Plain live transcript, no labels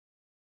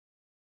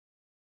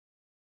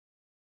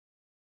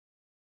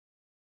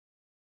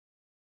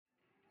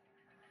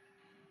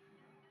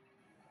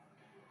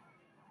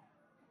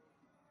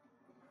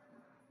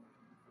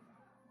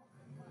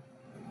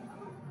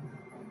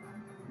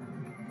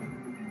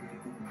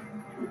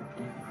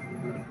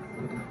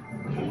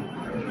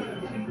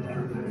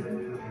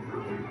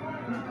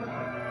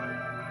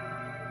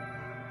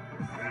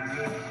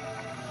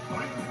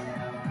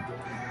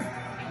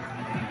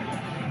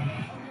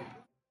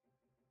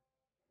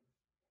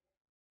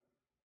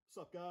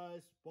What's up,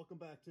 guys? Welcome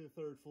back to the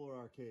Third Floor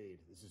Arcade.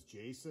 This is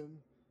Jason,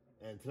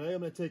 and today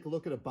I'm going to take a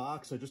look at a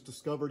box I just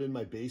discovered in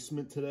my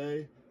basement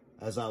today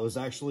as I was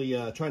actually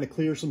trying to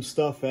clear some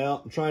stuff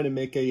out. I'm trying to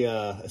make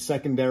a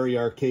secondary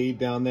arcade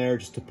down there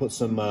just to put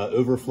some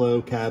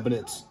overflow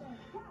cabinets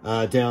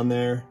down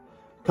there.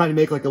 Kind of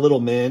make like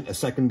a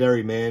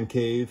secondary man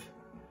cave.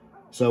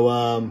 So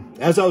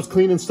as I was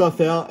cleaning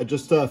stuff out, I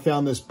just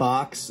found this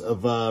box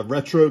of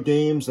retro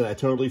games that I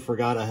totally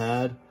forgot I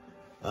had.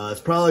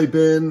 It's probably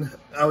been,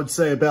 I would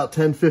say, about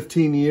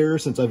 10-15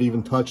 years since I've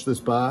even touched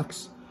this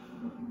box.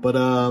 But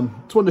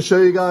just wanted to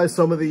show you guys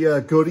some of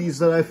the goodies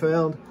that I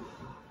found.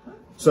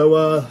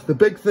 So the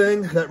big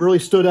thing that really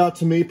stood out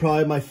to me,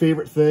 probably my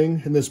favorite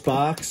thing in this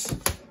box,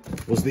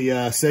 was the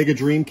Sega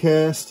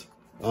Dreamcast,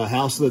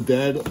 House of the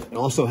Dead. It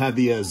also had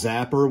the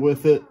Zapper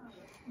with it.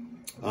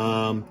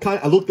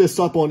 I looked this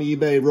up on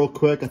eBay real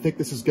quick. I think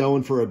this is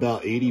going for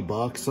about 80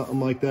 bucks,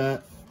 something like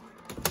that.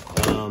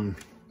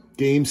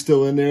 Game's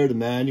still in there, the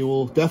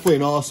manual. Definitely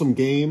an awesome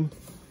game.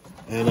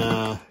 And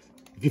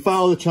if you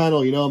follow the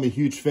channel, you know I'm a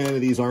huge fan of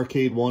these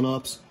arcade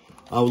one-ups.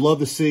 I would love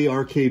to see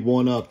Arcade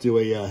 1-Up do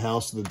a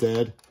House of the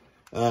Dead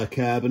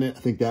cabinet. I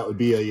think that would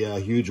be a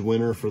huge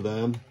winner for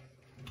them.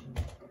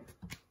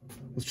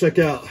 Let's check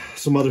out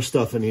some other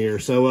stuff in here.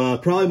 So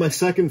probably my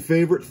second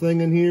favorite thing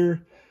in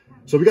here.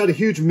 So we got a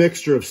huge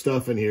mixture of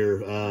stuff in here,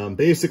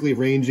 basically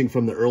ranging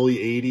from the early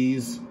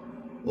 80s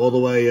all the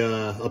way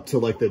up to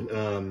like the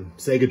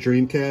Sega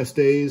Dreamcast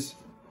days.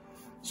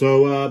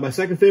 So my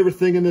second favorite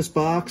thing in this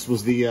box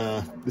was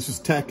this is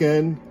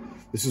Tekken.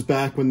 This is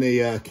back when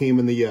they came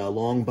in the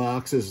long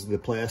boxes, the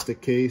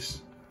plastic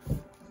case.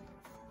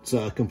 It's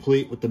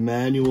complete with the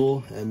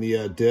manual and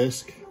the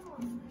disc.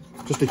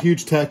 Just a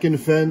huge Tekken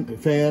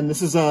fan.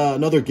 This is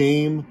another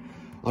game.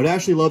 I would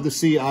actually love to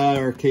see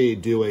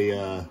iArcade do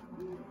a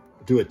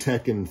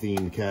Tekken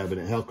themed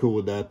cabinet. How cool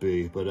would that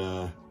be?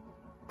 But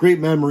great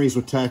memories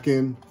with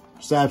Tekken.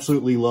 Just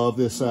absolutely love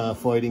this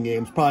fighting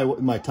game. It's probably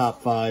my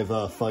top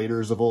 5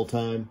 fighters of all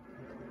time.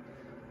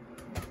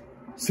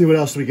 See what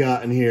else we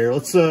got in here.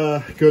 Let's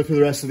go through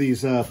the rest of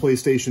these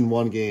PlayStation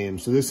 1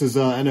 games. So this is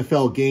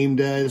NFL Game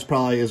Day. This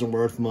probably isn't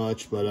worth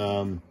much, but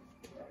I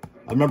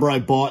remember I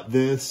bought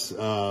this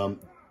the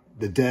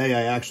day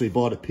I actually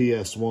bought a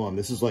PS1.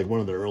 This is like one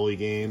of the early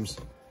games.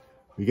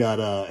 We got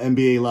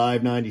NBA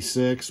Live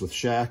 96 with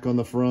Shaq on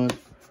the front.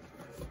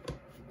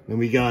 Then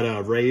we got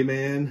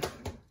Rayman.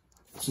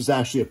 This is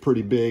actually a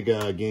pretty big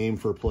game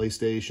for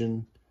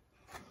PlayStation.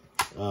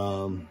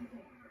 Kind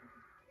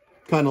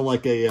of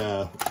like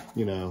a,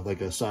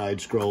 like a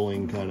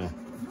side-scrolling kind of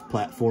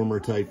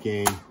platformer type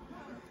game.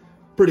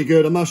 Pretty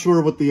good. I'm not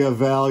sure what the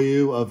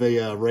value of a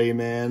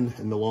Rayman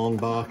in the long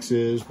box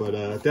is, but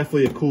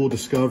definitely a cool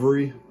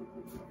discovery.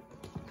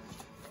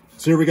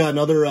 So here we got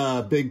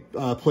another big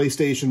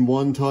PlayStation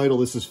 1 title.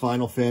 This is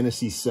Final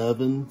Fantasy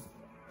VII.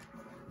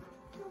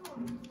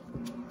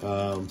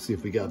 Let's see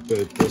if we got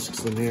both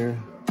discs in here.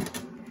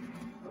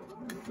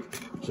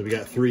 So we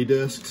got 3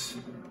 discs.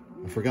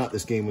 I forgot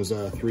this game was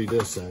 3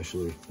 discs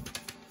actually.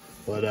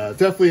 But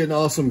definitely an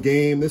awesome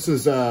game. This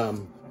is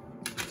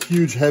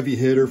huge heavy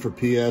hitter for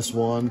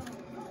PS1.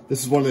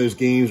 This is one of those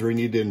games where you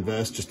need to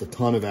invest just a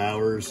ton of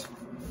hours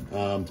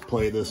to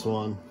play this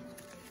one.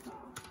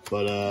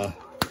 But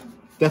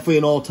definitely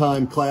an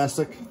all-time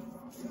classic.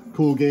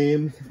 Cool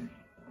game.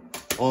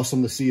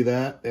 Awesome to see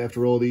that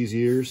after all these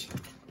years.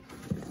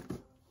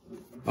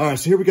 All right,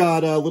 so here we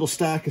got a little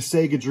stack of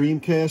Sega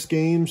Dreamcast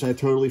games I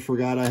totally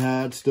forgot I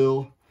had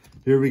still.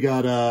 Here we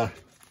got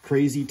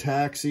Crazy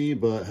Taxi,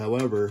 but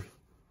however,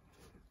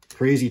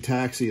 Crazy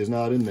Taxi is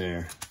not in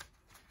there.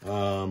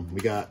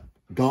 We got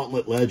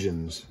Gauntlet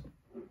Legends.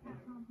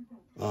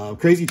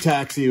 Crazy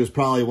Taxi was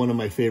probably one of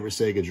my favorite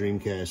Sega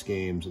Dreamcast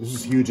games. This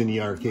is huge in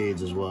the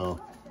arcades as well.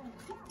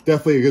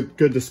 Definitely a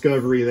good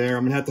discovery there.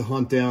 I'm going to have to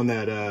hunt down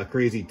that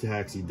Crazy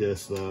Taxi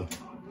disc, though.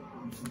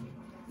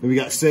 Then we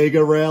got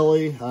Sega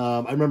Rally.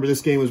 I remember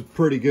this game was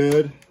pretty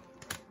good.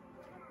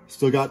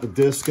 Still got the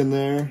disc in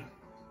there.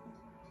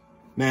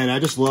 Man, I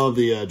just love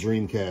the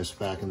Dreamcast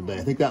back in the day.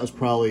 I think that was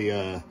probably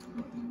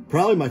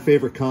my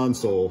favorite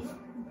console,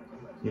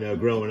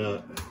 growing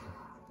up.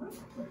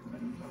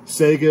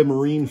 Sega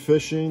Marine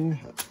Fishing.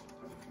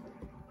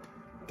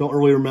 Don't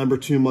really remember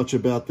too much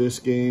about this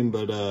game,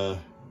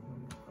 but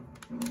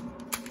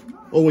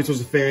always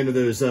was a fan of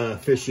those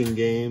fishing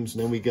games.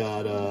 And then we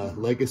got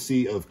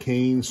Legacy of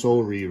Kain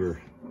Soul Reaver.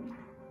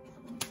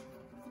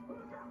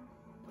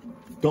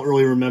 Don't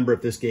really remember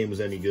if this game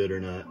was any good or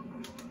not.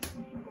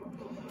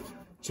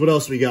 So what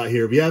else we got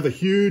here? We have a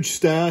huge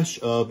stash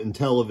of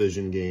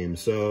Intellivision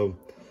games. So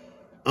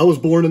I was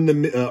born in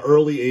the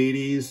early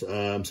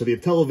 80s. So the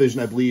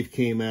Intellivision, I believe,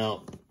 came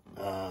out,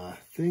 I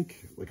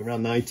think, like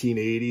around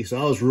 1980. So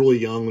I was really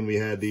young when we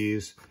had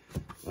these.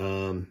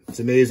 It's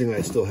amazing that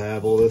I still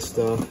have all this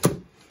stuff.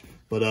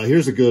 But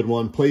here's a good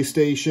one.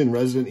 PlayStation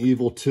Resident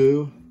Evil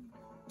 2.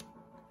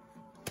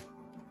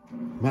 I'm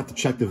going to have to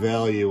check the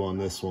value on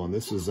this one.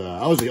 This is,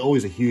 I was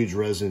always a huge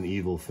Resident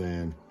Evil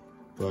fan.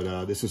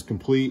 But this is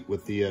complete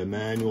with the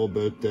manual,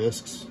 both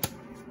discs.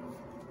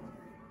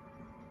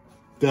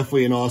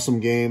 Definitely an awesome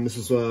game. This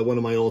is one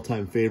of my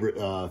all-time favorite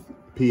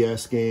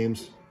PS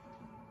games.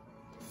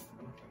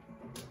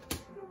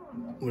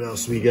 What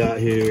else we got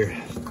here?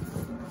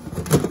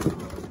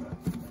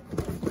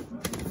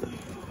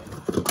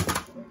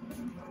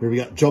 Here we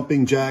got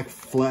Jumping Jack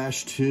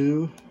Flash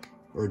 2,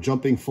 or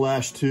Jumping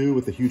Flash 2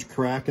 with a huge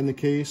crack in the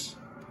case.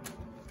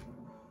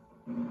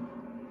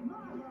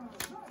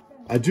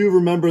 I do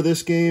remember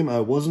this game. I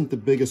wasn't the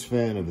biggest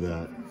fan of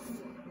that.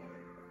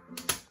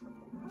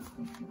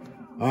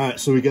 Alright,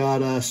 so we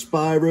got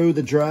Spyro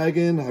the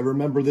Dragon. I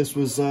remember this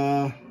was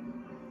a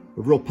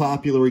real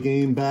popular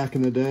game back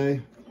in the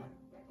day.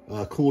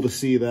 Cool to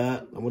see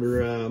that. I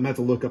wonder, I'm going to have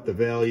to look up the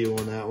value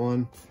on that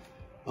one.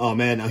 Oh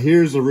man, now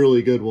here's a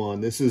really good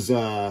one. This is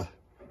a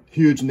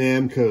huge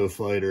Namco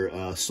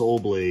fighter, Soul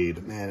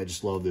Blade. Man, I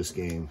just love this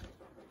game.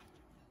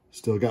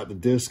 Still got the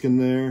disc in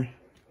there.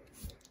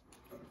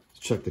 Let's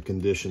check the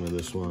condition of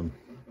this one.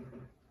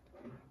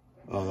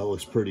 Oh, that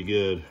looks pretty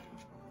good.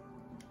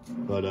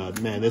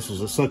 But man, this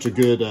was such a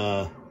good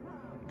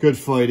good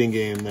fighting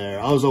game there.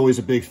 I was always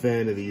a big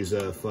fan of these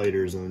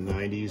fighters in the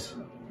 90s.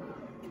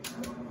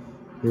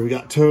 Here we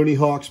got Tony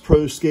Hawk's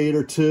Pro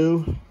Skater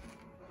 2.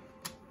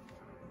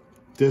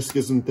 Disc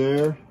isn't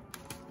there.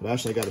 But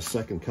actually, I got a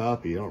second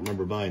copy. I don't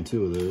remember buying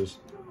two of those.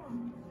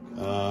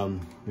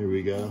 Here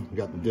we go. We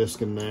got the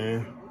disc in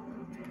there.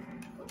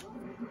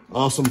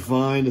 Awesome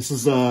find. This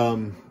is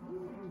one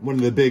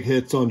of the big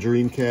hits on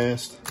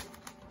Dreamcast.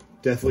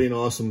 Definitely an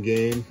awesome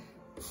game.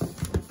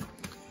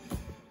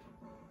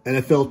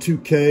 NFL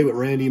 2K with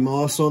Randy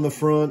Moss on the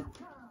front.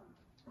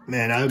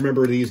 Man, I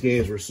remember these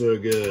games were so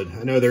good.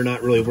 I know they're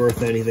not really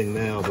worth anything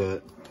now,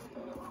 but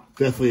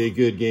definitely a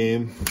good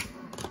game.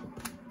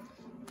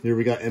 Here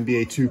we got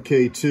NBA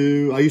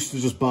 2K2. I used to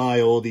just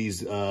buy all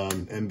these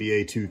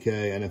NBA 2K,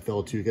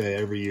 NFL 2K.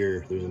 Every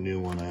year there's a new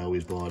one. I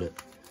always bought it.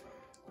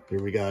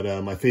 Here we got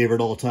my favorite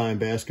all-time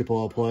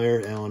basketball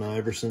player, Allen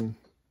Iverson,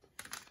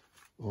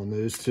 on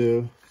those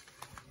two.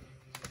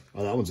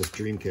 Oh, that one's a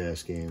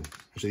Dreamcast game.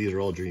 Actually, these are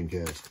all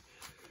Dreamcast.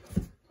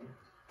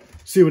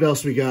 See what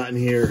else we got in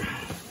here.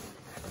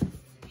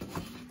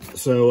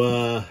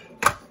 So,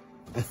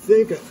 I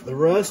think the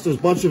rest is a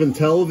bunch of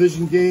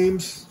Intellivision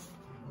games.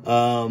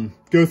 Go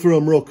through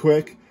them real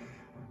quick.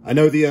 I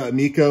know the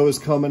Miko is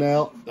coming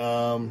out.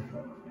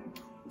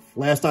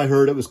 Last I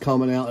heard it was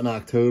coming out in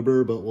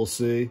October, but we'll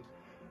see.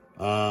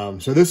 So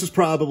this is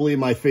probably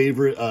my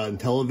favorite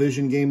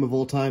Intellivision game of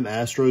all time,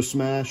 Astro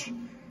Smash.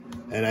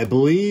 And I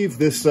believe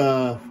this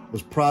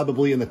was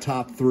probably in the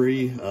top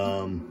 3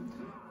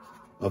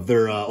 of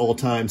their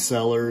all-time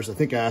sellers. I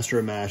think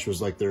Astro Smash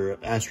was like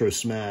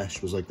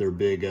their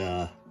big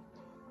that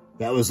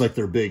was like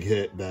their big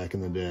hit back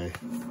in the day.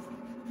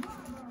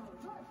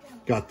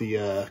 Got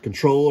the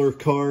controller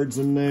cards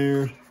in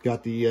there.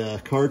 Got the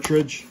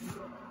cartridge.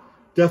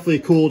 Definitely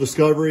a cool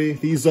discovery.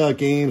 These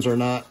games are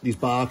not, these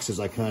boxes,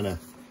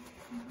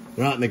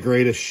 they're not in the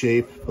greatest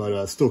shape,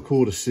 but still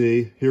cool to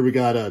see. Here we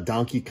got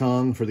Donkey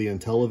Kong for the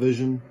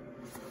Intellivision.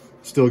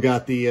 Still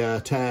got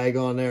the tag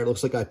on there. It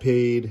looks like I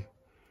paid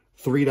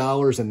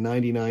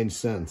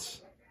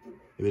 $3.99.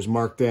 It was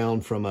marked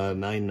down from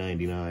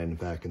 $9.99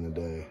 back in the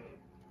day.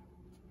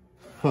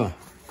 Huh.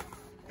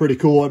 Pretty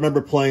cool. I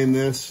remember playing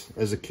this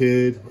as a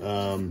kid.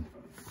 I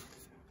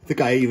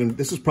think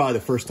this is probably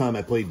the first time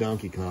I played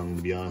Donkey Kong,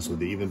 to be honest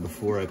with you, even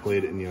before I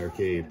played it in the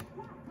arcade.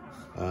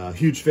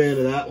 Huge fan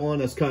of that one.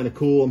 That's kind of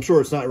cool. I'm sure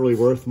it's not really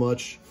worth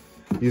much.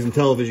 These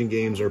Intellivision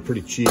games are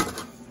pretty cheap.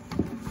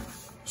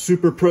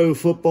 Super Pro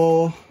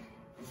Football.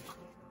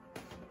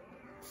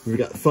 We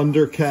got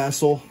Thunder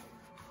Castle.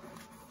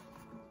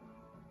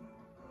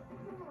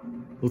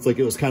 Looks like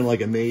it was kind of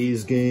like a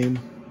maze game.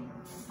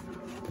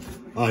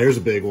 Oh, here's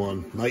a big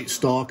one. Night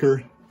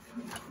Stalker.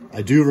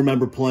 I do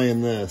remember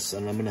playing this,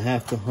 and I'm going to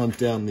have to hunt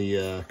down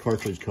the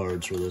cartridge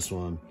cards for this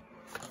one.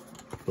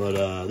 But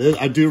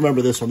I do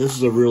remember this one. This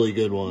is a really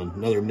good one.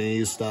 Another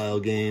maze-style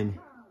game.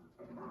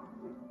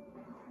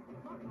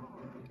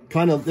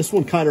 This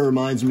one kind of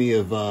reminds me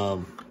of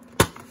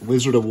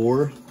Wizard of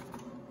War,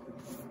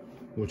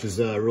 which is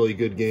a really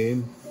good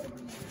game.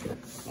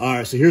 All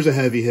right, so here's a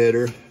heavy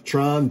hitter.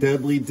 Tron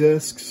Deadly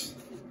Discs.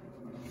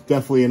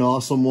 Definitely an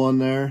awesome one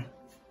there.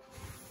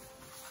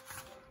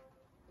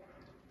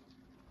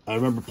 I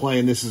remember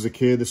playing this as a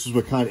kid. This is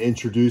what kind of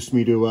introduced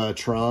me to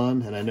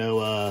Tron. And I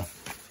know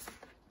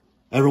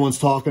everyone's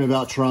talking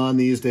about Tron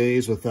these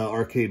days with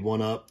Arcade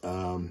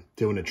 1UP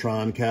doing a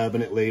Tron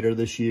cabinet later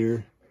this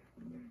year.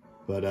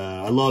 But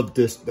I loved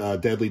this.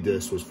 Deadly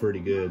Disc was pretty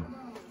good.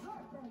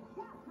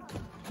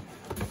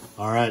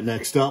 All right,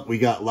 next up, we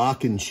got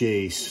Lock and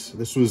Chase.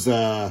 This was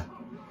kind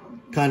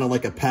of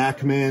like a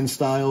Pac-Man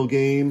style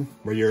game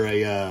where you're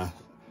I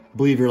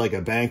believe you're like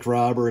a bank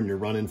robber and you're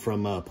running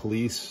from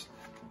police,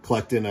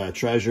 collecting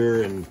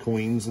treasure and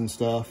coins and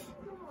stuff.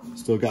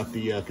 Still got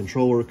the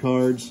controller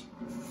cards.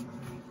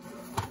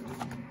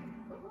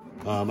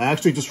 I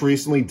actually just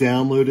recently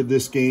downloaded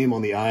this game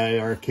on the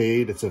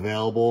iArcade. It's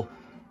available.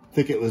 I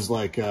think it was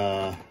like,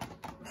 how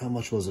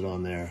much was it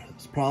on there?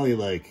 It's probably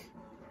like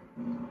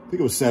I think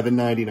it was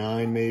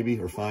 $7.99 maybe,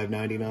 or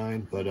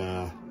 $5.99, but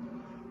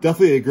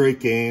definitely a great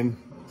game.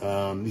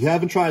 If you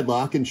haven't tried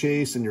Lock and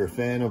Chase and you're a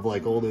fan of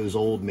like all those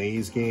old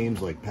maze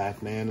games like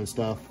Pac-Man and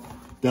stuff,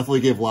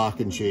 definitely give Lock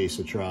and Chase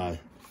a try.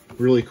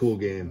 Really cool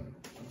game.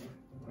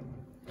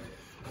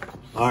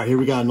 All right, here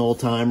we got an old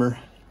timer.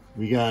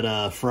 We got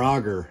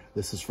Frogger.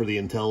 This is for the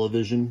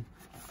Intellivision.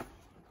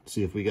 Let's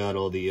see if we got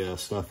all the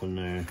stuff in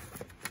there.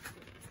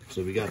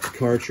 So we got the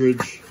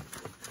cartridge.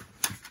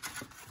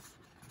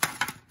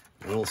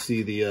 I don't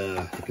see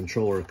the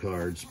controller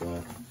cards,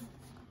 but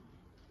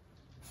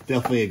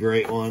definitely a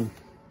great one.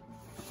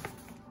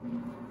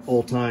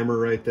 Old timer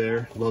right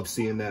there. Love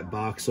seeing that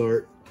box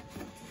art.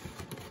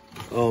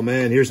 Oh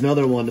man, here's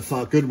another one.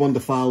 Good one to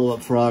follow up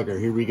Frogger.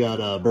 Here we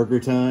got Burger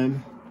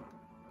Time.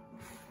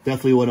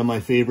 Definitely one of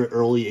my favorite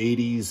early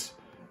 80s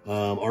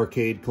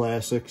arcade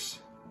classics.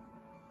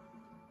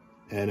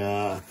 And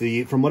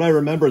from what I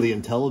remember, the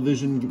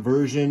Intellivision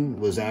version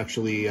was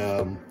actually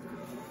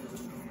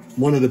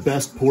one of the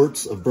best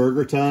ports of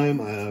Burger Time.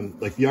 I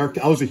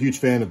was a huge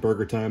fan of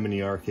Burger Time in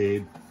the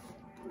arcade,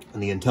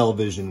 and the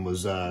Intellivision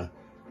was a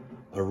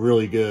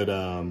really good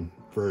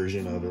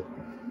version of it.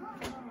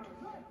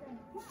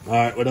 All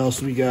right, what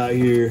else we got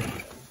here?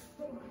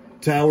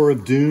 Tower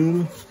of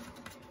Doom.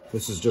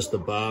 This is just a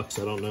box.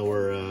 I don't know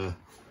where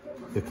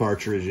the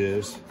cartridge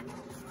is.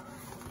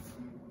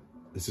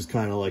 This is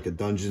kind of like a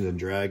Dungeons and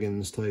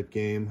Dragons type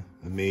game,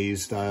 a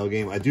maze style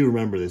game. I do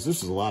remember this.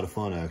 This is a lot of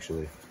fun,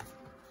 actually.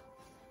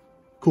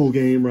 Cool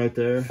game right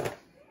there.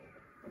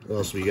 What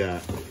else we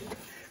got?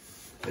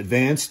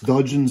 Advanced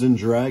Dungeons and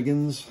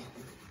Dragons.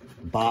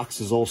 Box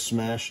is all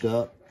smashed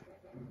up.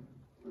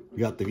 We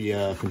got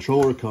the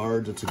controller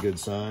cards. That's a good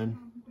sign.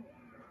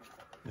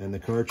 And the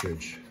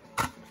cartridge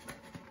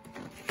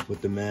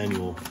with the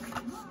manual.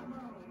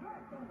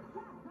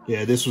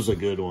 Yeah, this was a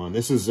good one.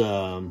 This is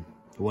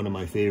one of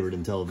my favorite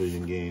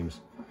Intellivision games.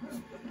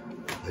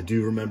 I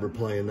do remember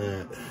playing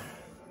that.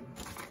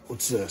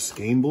 What's this?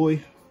 Game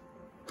Boy?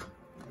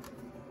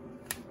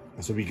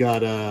 So we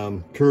got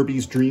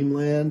Kirby's Dream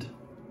Land.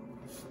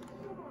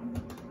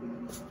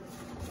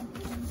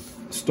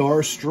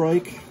 Star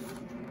Strike.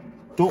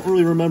 Don't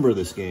really remember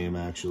this game,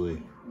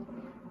 actually.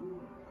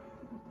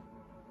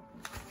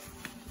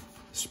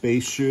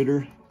 Space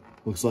Shooter.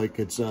 Looks like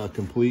it's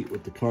complete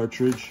with the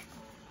cartridge.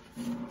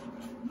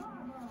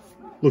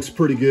 Looks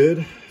pretty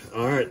good.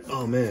 All right.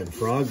 Oh, man.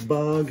 Frog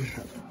Bog.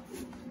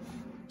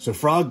 So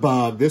Frog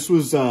Bog, this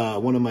was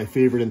one of my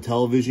favorite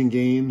Intellivision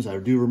games. I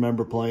do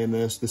remember playing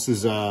this. This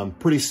is a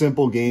pretty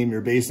simple game.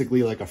 You're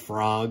basically like a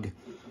frog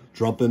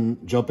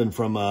jumping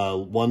from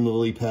one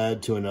lily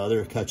pad to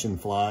another, catching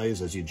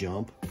flies as you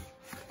jump.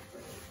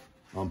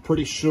 I'm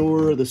pretty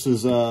sure this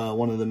is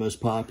one of the most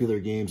popular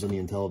games on the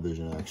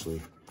Intellivision,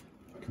 actually.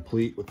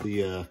 Complete with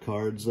the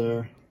cards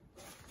there.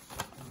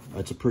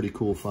 That's a pretty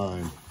cool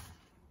find.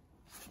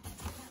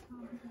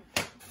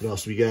 What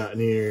else we got in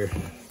here?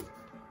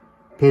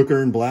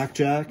 Poker and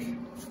Blackjack.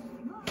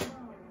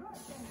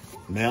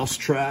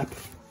 Mousetrap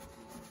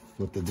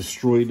with the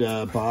destroyed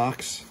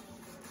box.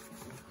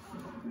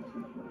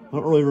 I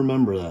don't really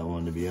remember that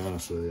one, to be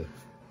honest with you.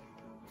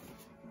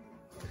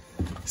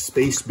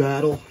 Space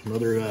Battle,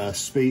 another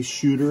space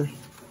shooter.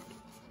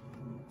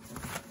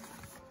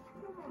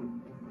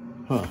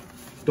 Huh,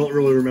 don't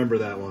really remember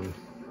that one.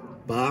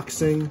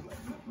 Boxing.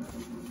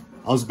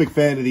 I was a big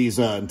fan of these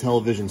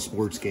Intellivision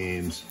sports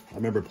games. I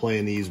remember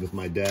playing these with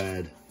my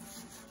dad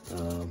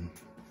and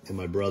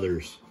my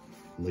brothers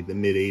in like the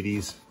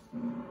mid-80s.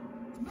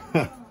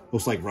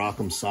 Looks like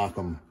Rock'em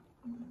Sock'em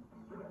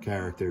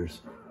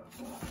characters.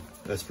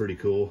 That's pretty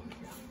cool.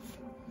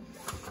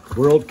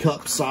 World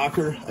Cup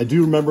Soccer. I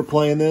do remember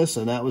playing this,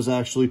 and that was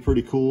actually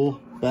pretty cool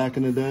back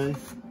in the day.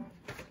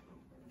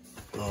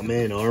 Oh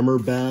man, Armor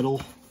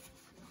Battle.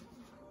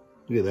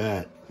 Look at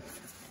that.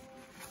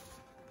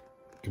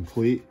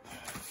 Complete.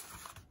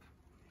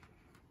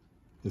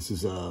 This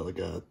is like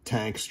a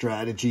tank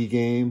strategy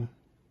game.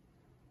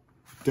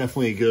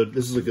 Definitely good.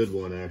 This is a good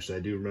one, actually.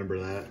 I do remember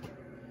that.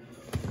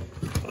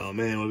 Oh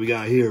man, what we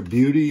got here?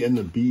 Beauty and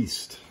the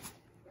Beast.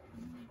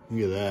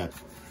 Look at that.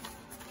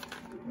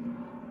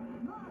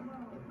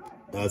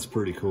 That's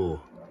pretty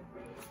cool.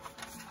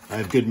 I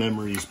have good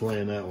memories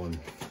playing that one.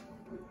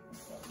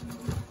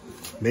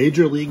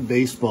 Major League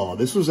Baseball.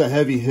 This was a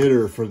heavy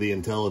hitter for the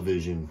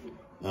Intellivision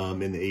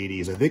in the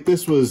 80s. I think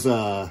this was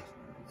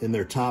in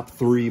their top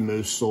 3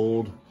 most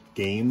sold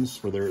games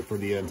for the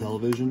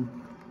Intellivision.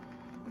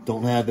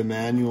 Don't have the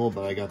manual,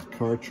 but I got the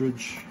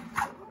cartridge.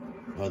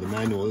 The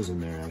manual is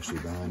in there, actually,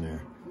 behind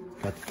there.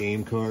 Got the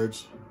game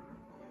cards.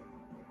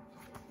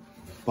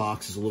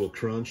 Box is a little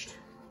crunched.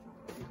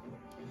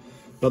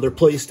 Another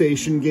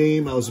PlayStation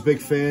game. I was a big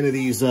fan of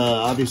these.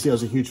 Obviously, I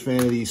was a huge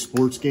fan of these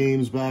sports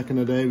games back in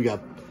the day. We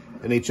got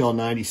NHL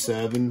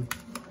 97.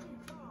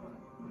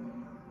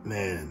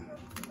 Man,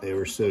 they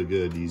were so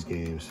good, these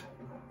games.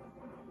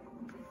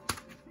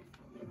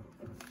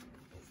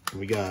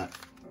 We got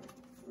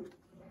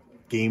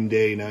Game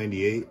Day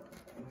 98.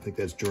 I think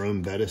that's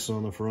Jerome Bettis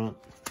on the front.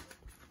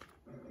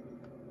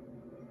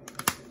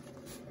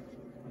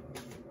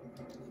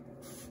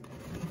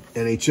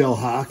 NHL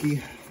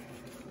hockey.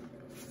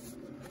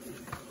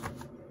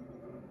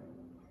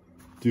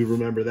 Do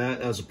remember that.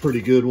 That was a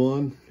pretty good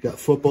one. Got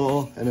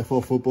football,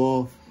 NFL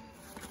football.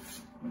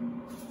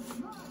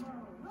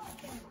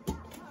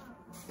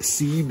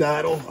 Sea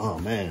Battle. Oh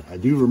man, I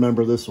do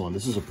remember this one.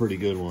 This is a pretty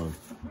good one.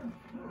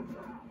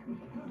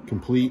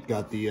 Complete.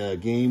 Got the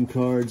game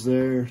cards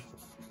there.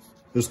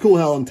 It was cool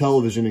how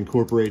Intellivision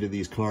incorporated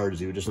these cards.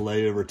 You would just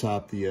lay over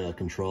top the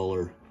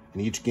controller,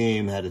 and each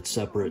game had its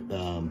separate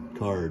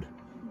card.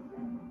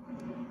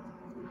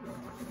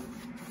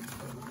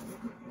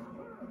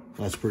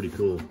 That's pretty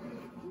cool.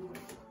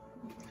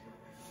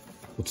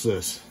 What's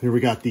this? Here we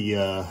got the,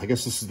 I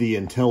guess this is the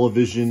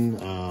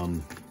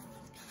Intellivision.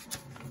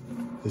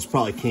 This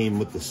probably came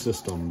with the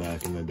system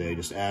back in the day,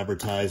 just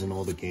advertising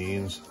all the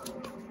games.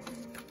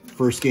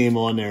 First game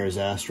on there is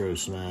Astro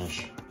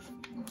Smash.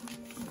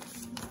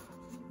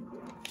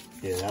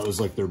 Yeah, that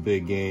was like their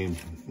big game.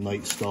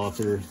 Night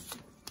Stalker.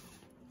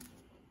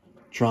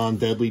 Tron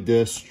Deadly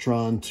Disc,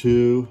 Tron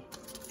 2.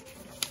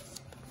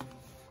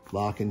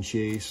 Lock and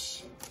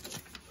Chase.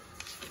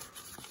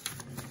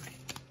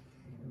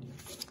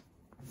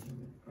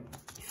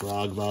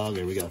 Frog Bog,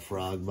 there we got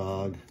Frog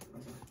Bog.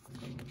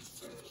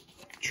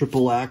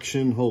 Triple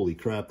Action, holy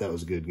crap, that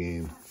was a good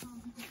game.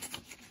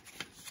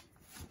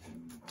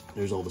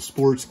 There's all the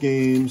sports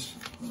games.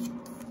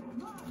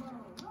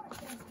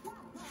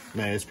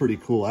 Man, it's pretty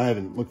cool. I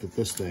haven't looked at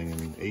this thing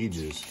in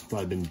ages.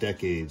 Probably been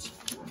decades.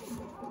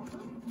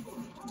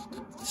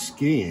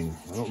 Skiing,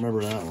 I don't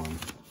remember that one.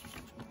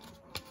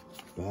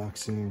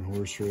 Boxing,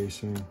 horse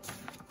racing.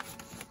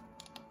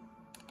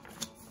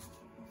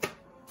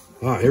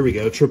 All right, here we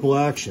go. Triple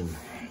Action.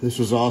 This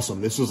was awesome.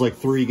 This was like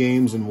 3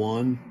 games in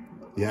one.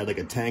 You had like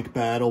a tank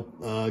battle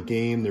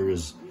game. There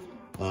was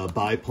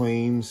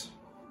biplanes,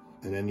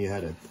 and then you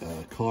had a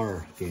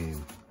car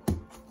game.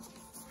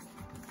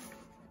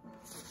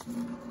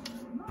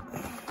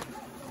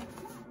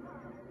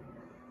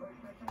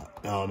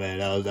 Oh man,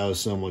 that was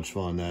so much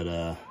fun.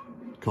 That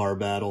car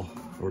battle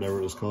or whatever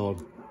it was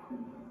called.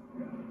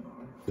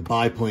 The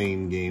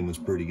biplane game was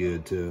pretty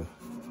good too.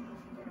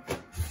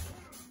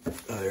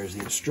 There's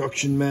the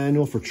instruction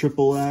manual for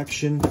Triple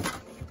Action.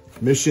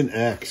 Mission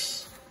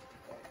X.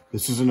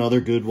 This is another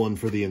good one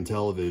for the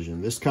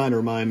Intellivision. This kind of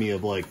reminded me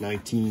of like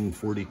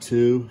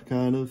 1942,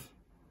 kind of.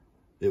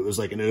 It was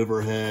like an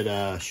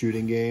overhead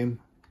shooting game.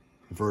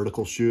 A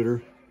vertical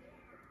shooter.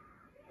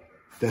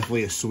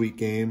 Definitely a sweet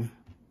game.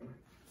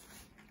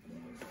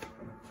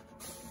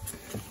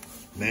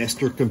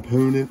 Master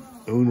Component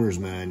Owner's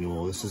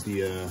Manual. This is the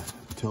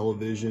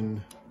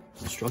Intellivision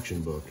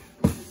instruction book.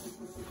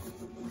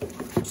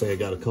 Say I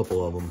got a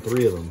couple of them,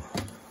 3 of them.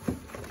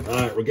 All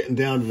right, we're getting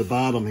down to the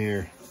bottom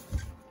here.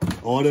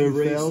 Auto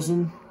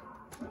Racing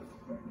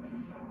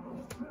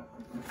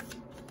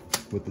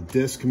with the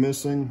disc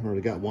missing, or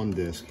we got 1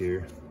 disc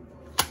here.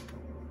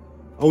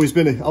 I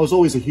was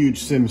always a huge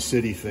Sim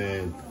City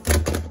fan.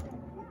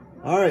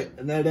 All right,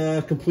 and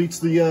that completes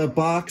the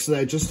box that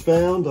I just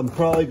found. I'm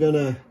probably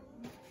gonna,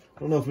 I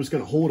don't know if I'm just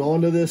gonna hold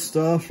on to this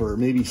stuff or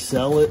maybe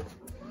sell it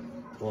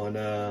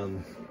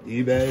on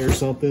eBay or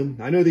something.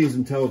 I know these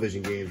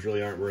Intellivision games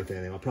really aren't worth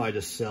anything. I'll probably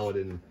just sell it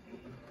in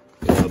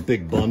a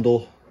big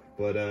bundle.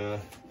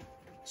 But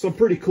some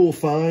pretty cool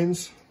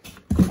finds.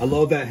 I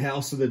love that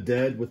House of the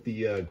Dead with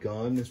the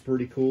gun. It's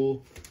pretty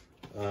cool.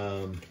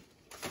 Love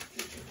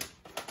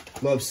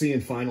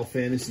seeing Final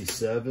Fantasy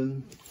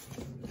VII.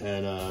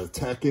 And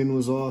Tekken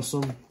was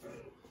awesome.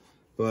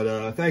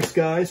 But thanks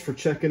guys for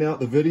checking out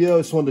the video.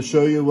 I just wanted to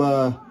show you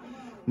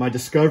my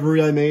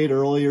discovery I made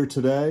earlier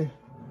today.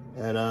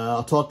 And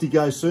I'll talk to you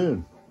guys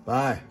soon.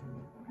 Bye.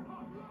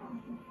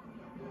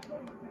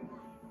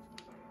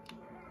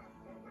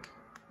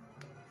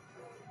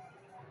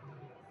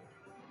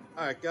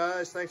 Alright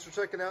guys, thanks for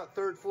checking out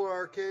Third Floor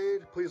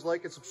Arcade. Please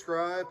like and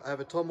subscribe. I have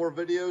a ton more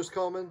videos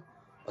coming.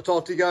 I'll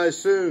talk to you guys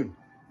soon.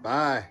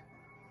 Bye.